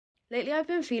Lately, I've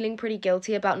been feeling pretty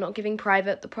guilty about not giving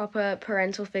Private the proper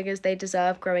parental figures they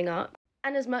deserve growing up.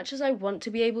 And as much as I want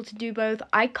to be able to do both,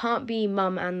 I can't be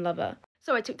mum and lover.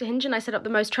 So I took to Hinge and I set up the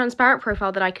most transparent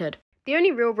profile that I could. The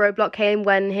only real roadblock came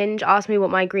when Hinge asked me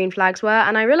what my green flags were,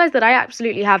 and I realised that I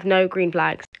absolutely have no green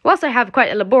flags. Whilst I have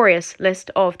quite a laborious list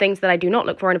of things that I do not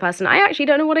look for in a person, I actually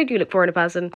don't know what I do look for in a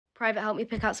person. Private helped me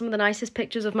pick out some of the nicest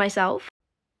pictures of myself.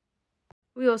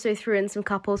 We also threw in some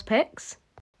couples pics,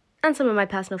 and some of my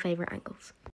personal favourite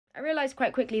angles. I realised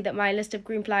quite quickly that my list of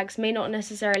green flags may not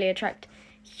necessarily attract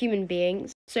human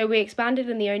beings, so we expanded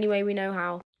in the only way we know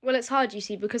how. Well, it's hard, you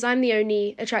see, because I'm the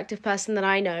only attractive person that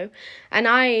I know, and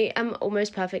I am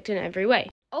almost perfect in every way.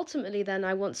 Ultimately, then,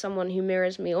 I want someone who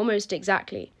mirrors me almost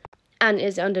exactly, and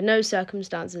is under no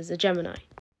circumstances a Gemini.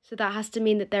 So that has to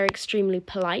mean that they're extremely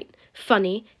polite,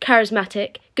 funny,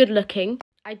 charismatic, good-looking.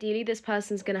 Ideally, this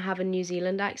person's going to have a New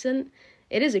Zealand accent.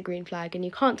 It is a green flag, and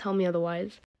you can't tell me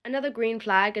otherwise. Another green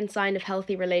flag and sign of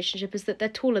healthy relationship is that they're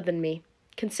taller than me,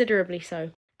 considerably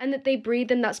so. And that they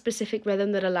breathe in that specific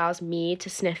rhythm that allows me to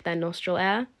sniff their nostril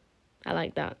air. I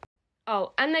like that.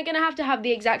 Oh, and they're going to have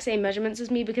the exact same measurements as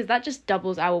me, because that just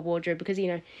doubles our wardrobe, because, you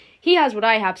know, he has what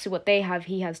I have, so what they have,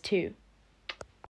 he has too.